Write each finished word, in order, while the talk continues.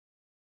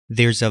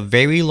There's a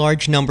very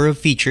large number of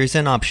features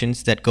and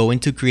options that go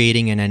into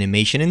creating an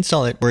animation in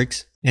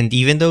SolidWorks, and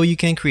even though you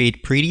can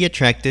create pretty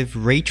attractive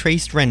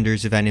ray-traced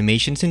renders of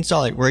animations in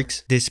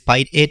SolidWorks,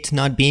 despite it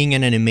not being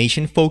an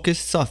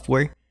animation-focused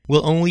software,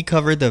 we'll only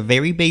cover the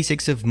very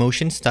basics of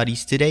motion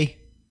studies today.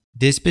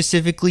 This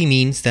specifically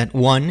means that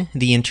 1.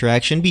 The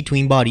interaction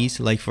between bodies,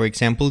 like for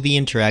example the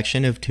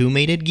interaction of two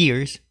mated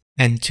gears,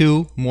 and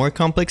 2. More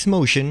complex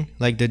motion,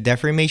 like the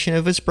deformation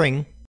of a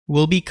spring,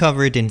 will be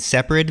covered in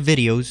separate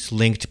videos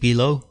linked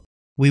below.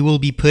 We will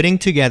be putting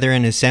together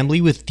an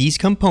assembly with these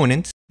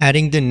components,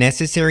 adding the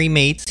necessary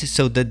mates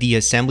so that the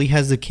assembly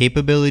has the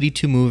capability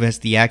to move as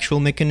the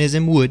actual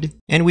mechanism would,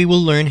 and we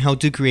will learn how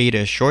to create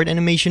a short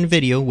animation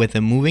video with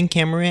a moving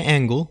camera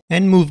angle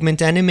and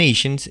movement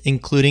animations,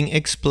 including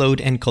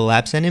explode and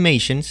collapse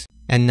animations,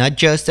 and not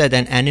just at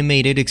an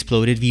animated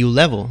exploded view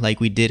level like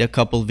we did a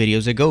couple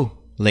videos ago.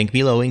 Link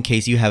below in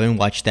case you haven't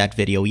watched that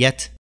video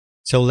yet.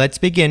 So let's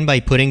begin by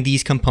putting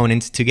these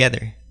components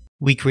together.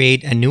 We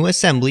create a new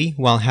assembly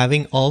while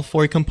having all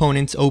 4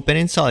 components open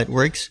in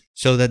SolidWorks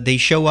so that they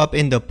show up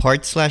in the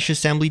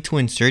Part/Assembly to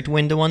Insert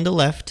window on the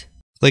left.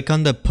 Click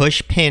on the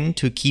Push Pin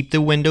to keep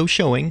the window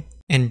showing,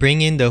 and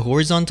bring in the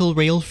horizontal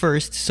rail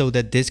first so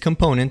that this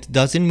component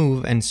doesn't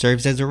move and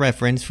serves as a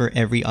reference for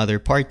every other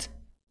part.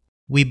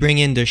 We bring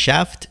in the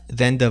shaft,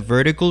 then the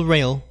vertical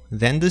rail,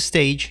 then the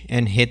stage,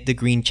 and hit the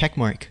green check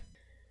mark.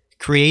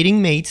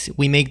 Creating mates,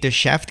 we make the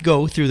shaft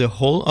go through the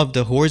hole of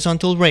the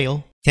horizontal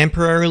rail,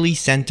 temporarily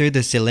center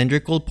the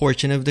cylindrical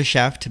portion of the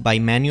shaft by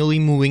manually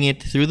moving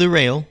it through the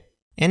rail,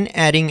 and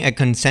adding a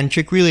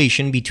concentric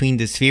relation between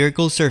the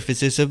spherical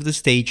surfaces of the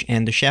stage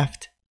and the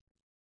shaft.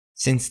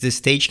 Since the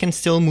stage can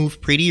still move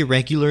pretty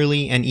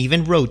irregularly and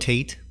even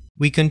rotate,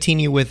 we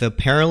continue with a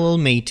parallel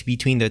mate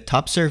between the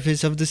top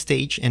surface of the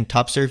stage and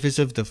top surface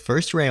of the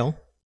first rail,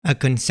 a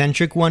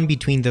concentric one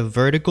between the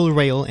vertical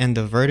rail and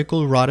the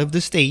vertical rod of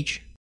the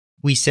stage.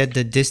 We set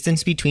the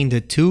distance between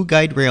the 2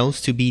 guide rails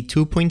to be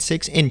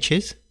 2.6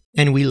 inches,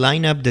 and we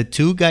line up the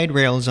 2 guide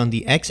rails on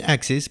the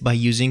x-axis by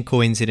using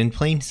coincident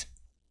planes.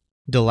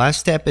 The last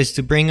step is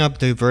to bring up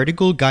the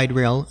vertical guide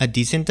rail a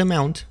decent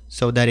amount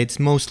so that it's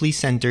mostly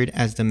centered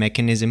as the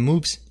mechanism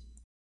moves.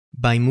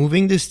 By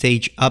moving the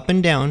stage up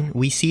and down,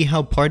 we see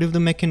how part of the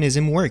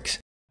mechanism works,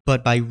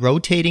 but by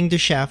rotating the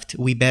shaft,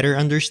 we better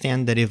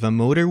understand that if a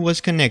motor was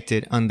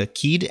connected on the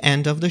keyed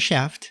end of the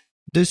shaft,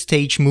 the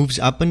stage moves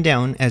up and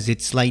down as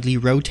it slightly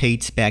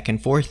rotates back and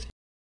forth.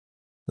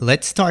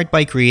 Let's start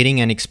by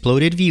creating an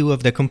exploded view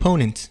of the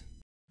components.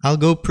 I'll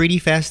go pretty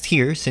fast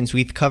here since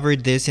we've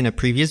covered this in a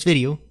previous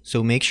video,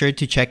 so make sure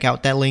to check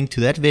out that link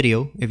to that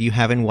video if you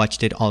haven't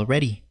watched it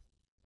already.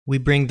 We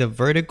bring the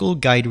vertical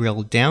guide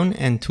rail down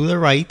and to the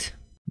right,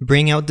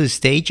 bring out the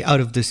stage out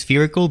of the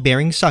spherical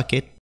bearing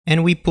socket,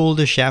 and we pull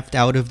the shaft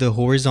out of the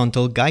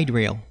horizontal guide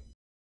rail.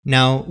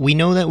 Now, we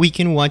know that we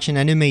can watch an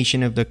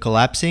animation of the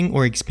collapsing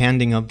or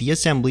expanding of the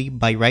assembly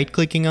by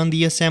right-clicking on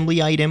the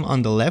assembly item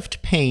on the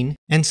left pane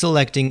and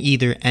selecting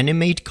either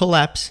Animate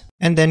Collapse,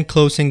 and then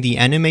closing the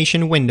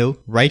animation window,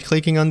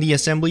 right-clicking on the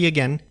assembly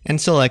again, and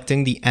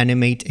selecting the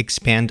Animate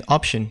Expand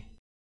option.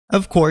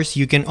 Of course,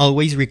 you can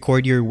always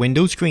record your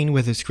window screen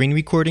with a screen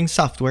recording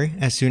software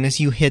as soon as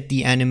you hit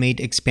the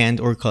Animate, Expand,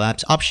 or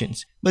Collapse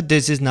options, but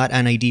this is not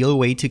an ideal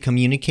way to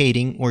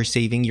communicating or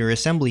saving your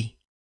assembly.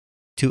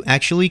 To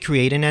actually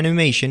create an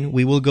animation,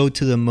 we will go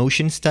to the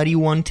Motion Study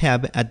 1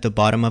 tab at the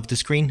bottom of the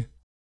screen.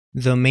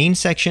 The main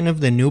section of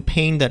the new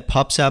pane that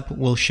pops up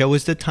will show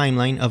us the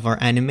timeline of our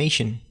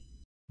animation.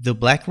 The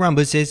black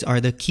rhombuses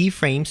are the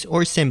keyframes,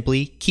 or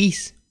simply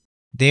keys.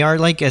 They are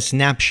like a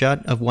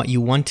snapshot of what you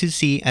want to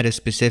see at a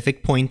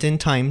specific point in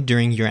time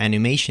during your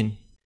animation.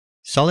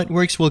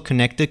 SolidWorks will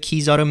connect the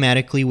keys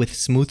automatically with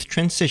smooth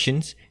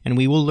transitions, and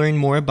we will learn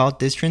more about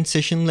this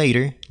transition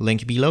later,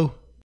 link below.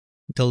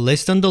 The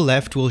list on the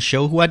left will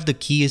show what the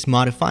key is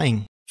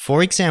modifying.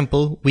 For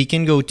example, we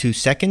can go to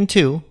second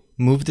 2,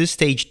 move the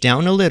stage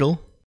down a little,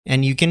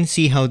 and you can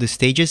see how the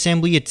stage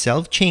assembly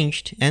itself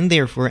changed and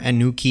therefore a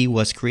new key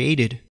was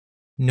created.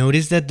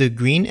 Notice that the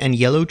green and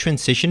yellow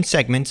transition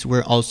segments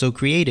were also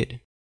created.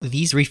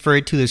 These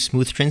refer to the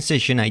smooth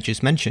transition I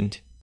just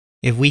mentioned.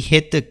 If we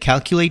hit the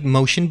Calculate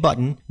Motion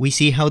button, we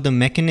see how the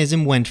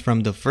mechanism went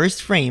from the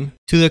first frame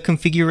to the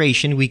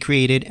configuration we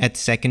created at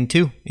second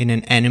 2 in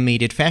an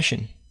animated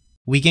fashion.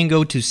 We can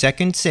go to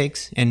second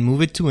 6 and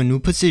move it to a new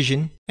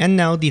position, and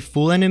now the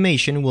full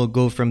animation will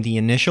go from the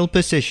initial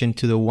position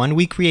to the one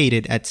we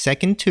created at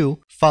second 2,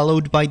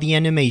 followed by the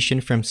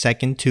animation from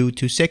second 2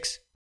 to 6.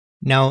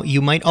 Now,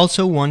 you might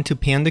also want to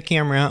pan the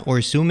camera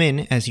or zoom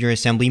in as your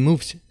assembly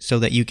moves, so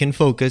that you can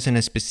focus on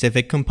a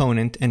specific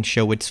component and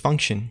show its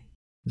function.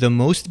 The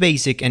most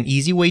basic and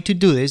easy way to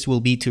do this will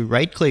be to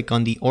right-click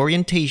on the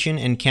Orientation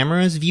and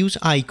Camera's Views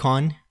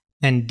icon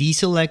and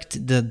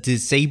deselect the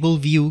Disable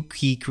View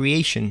key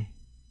creation.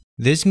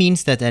 This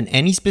means that at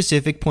any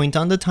specific point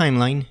on the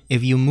timeline,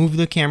 if you move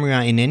the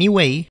camera in any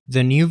way,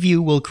 the new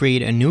view will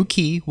create a new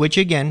key, which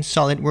again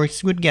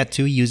SolidWorks would get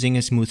to using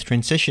a smooth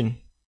transition.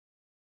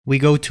 We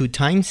go to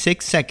time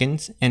 6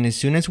 seconds, and as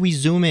soon as we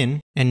zoom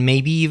in and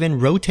maybe even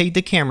rotate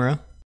the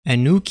camera, a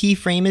new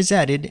keyframe is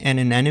added and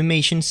an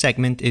animation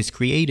segment is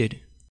created.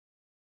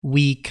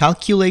 We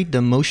calculate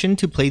the motion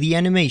to play the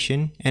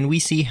animation and we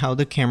see how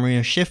the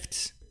camera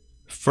shifts.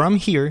 From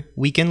here,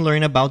 we can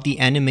learn about the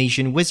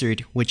animation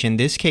wizard, which in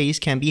this case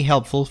can be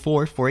helpful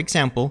for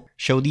example,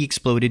 show the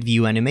exploded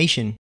view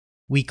animation.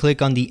 We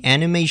click on the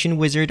animation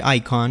wizard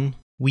icon,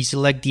 we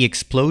select the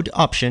explode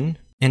option,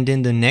 and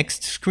in the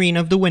next screen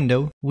of the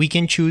window, we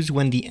can choose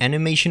when the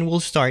animation will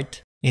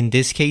start, in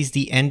this case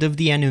the end of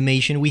the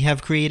animation we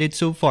have created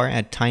so far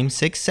at time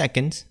 6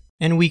 seconds,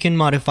 and we can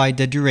modify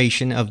the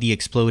duration of the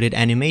exploded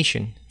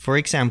animation, for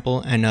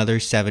example another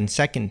 7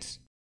 seconds.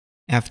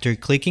 After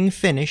clicking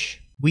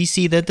finish, we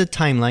see that the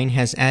timeline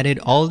has added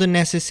all the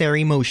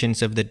necessary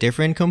motions of the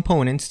different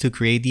components to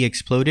create the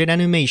exploded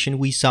animation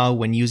we saw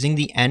when using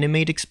the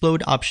Animate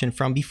Explode option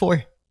from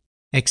before.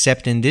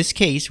 Except in this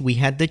case, we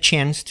had the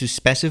chance to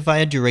specify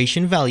a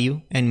duration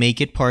value and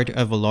make it part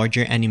of a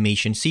larger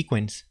animation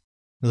sequence.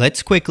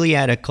 Let's quickly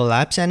add a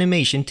collapse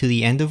animation to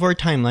the end of our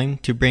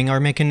timeline to bring our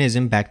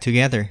mechanism back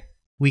together.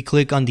 We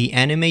click on the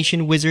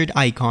animation wizard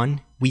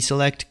icon, we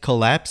select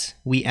collapse,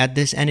 we add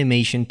this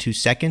animation to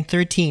second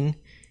 13,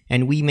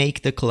 and we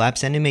make the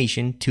collapse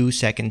animation 2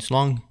 seconds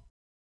long.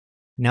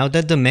 Now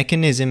that the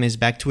mechanism is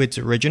back to its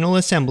original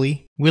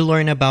assembly, we'll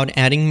learn about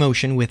adding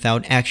motion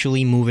without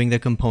actually moving the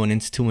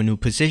components to a new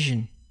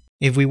position.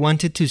 If we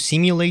wanted to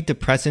simulate the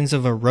presence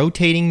of a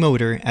rotating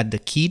motor at the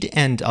keyed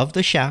end of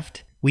the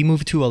shaft, we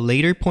move to a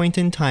later point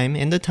in time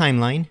in the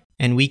timeline,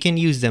 and we can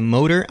use the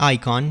motor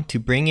icon to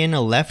bring in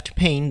a left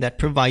pane that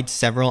provides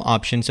several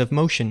options of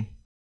motion.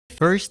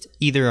 First,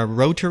 either a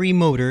rotary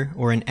motor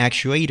or an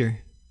actuator.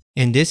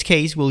 In this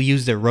case, we'll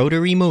use the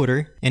rotary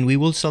motor and we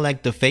will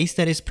select the face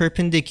that is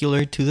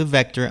perpendicular to the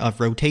vector of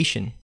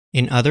rotation.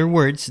 In other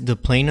words, the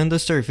plane on the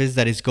surface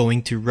that is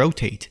going to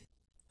rotate.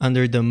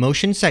 Under the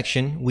motion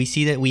section, we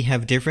see that we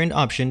have different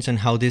options on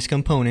how this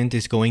component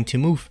is going to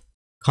move.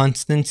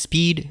 Constant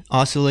speed,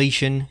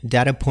 oscillation,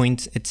 data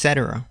points,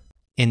 etc.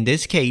 In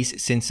this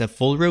case, since a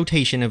full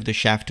rotation of the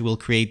shaft will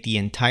create the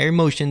entire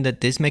motion that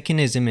this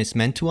mechanism is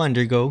meant to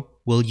undergo,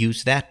 we'll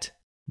use that.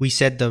 We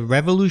set the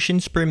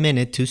revolutions per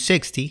minute to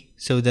 60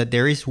 so that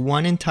there is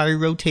one entire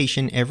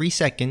rotation every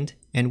second,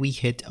 and we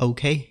hit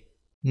OK.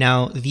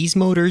 Now, these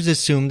motors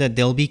assume that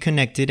they'll be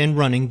connected and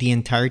running the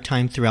entire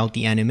time throughout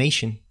the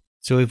animation.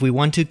 So if we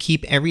want to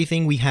keep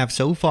everything we have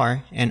so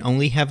far and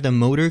only have the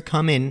motor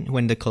come in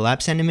when the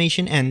collapse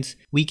animation ends,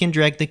 we can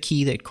drag the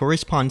key that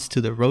corresponds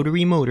to the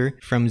rotary motor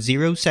from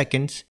 0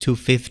 seconds to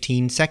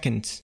 15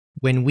 seconds.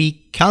 When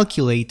we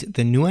calculate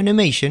the new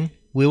animation,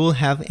 we will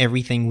have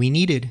everything we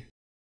needed.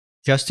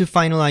 Just to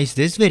finalize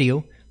this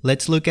video,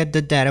 let's look at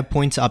the data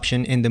points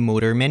option in the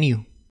motor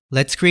menu.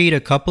 Let's create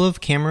a couple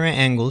of camera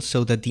angles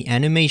so that the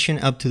animation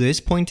up to this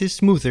point is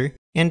smoother,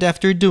 and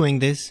after doing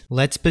this,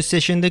 let's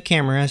position the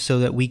camera so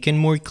that we can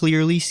more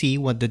clearly see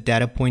what the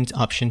data points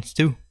options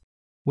do.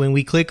 When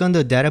we click on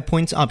the data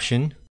points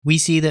option, we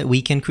see that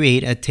we can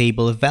create a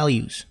table of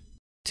values.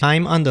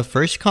 Time on the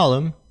first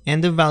column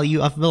and the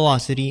value of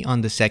velocity on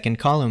the second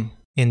column.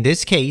 In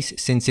this case,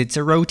 since it's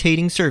a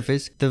rotating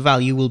surface, the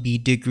value will be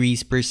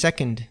degrees per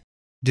second.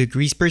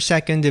 Degrees per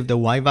second if the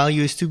y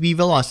value is to be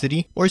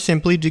velocity, or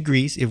simply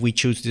degrees if we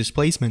choose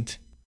displacement.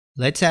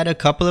 Let's add a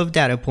couple of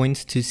data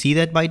points to see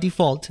that by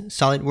default,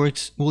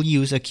 SolidWorks will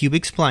use a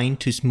cubic spline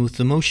to smooth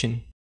the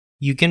motion.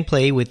 You can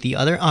play with the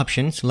other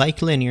options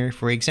like linear,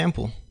 for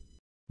example.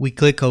 We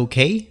click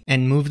OK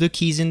and move the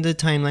keys in the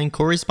timeline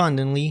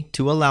correspondingly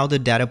to allow the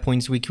data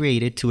points we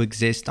created to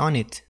exist on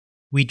it.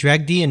 We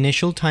drag the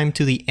initial time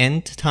to the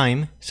end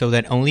time so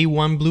that only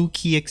one blue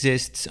key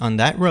exists on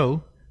that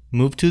row,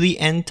 move to the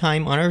end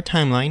time on our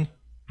timeline,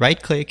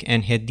 right click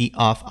and hit the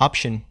off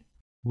option.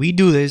 We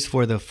do this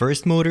for the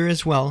first motor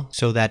as well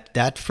so that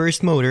that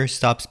first motor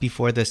stops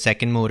before the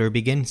second motor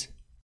begins.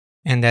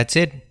 And that's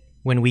it.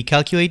 When we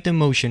calculate the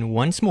motion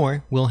once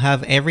more, we'll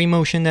have every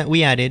motion that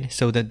we added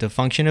so that the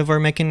function of our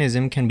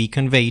mechanism can be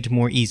conveyed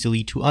more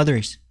easily to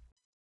others.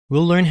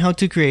 We'll learn how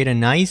to create a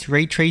nice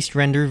ray-traced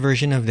render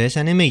version of this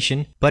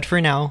animation, but for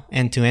now,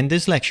 and to end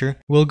this lecture,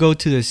 we'll go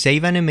to the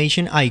Save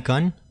Animation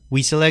icon,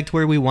 we select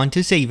where we want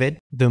to save it,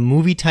 the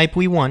movie type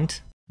we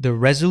want, the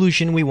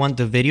resolution we want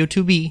the video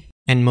to be,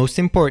 and most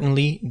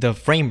importantly, the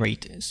frame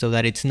rate, so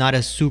that it's not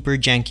a super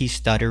janky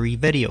stuttery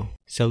video.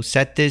 So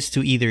set this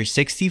to either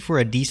 60 for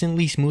a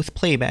decently smooth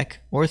playback,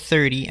 or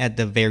 30 at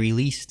the very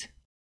least.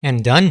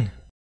 And done!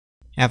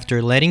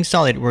 After letting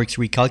SolidWorks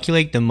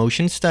recalculate the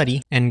motion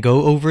study and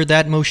go over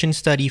that motion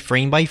study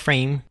frame by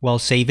frame while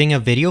saving a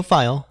video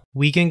file,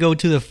 we can go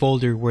to the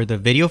folder where the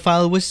video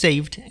file was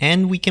saved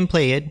and we can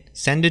play it,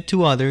 send it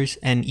to others,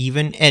 and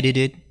even edit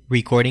it,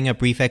 recording a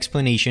brief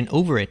explanation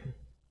over it.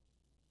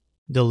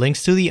 The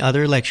links to the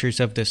other lectures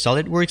of the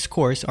SolidWorks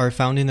course are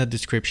found in the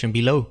description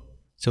below,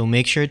 so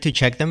make sure to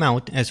check them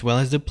out as well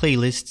as the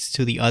playlists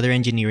to the other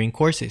engineering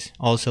courses,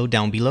 also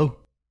down below.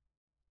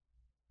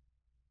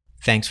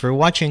 Thanks for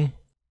watching!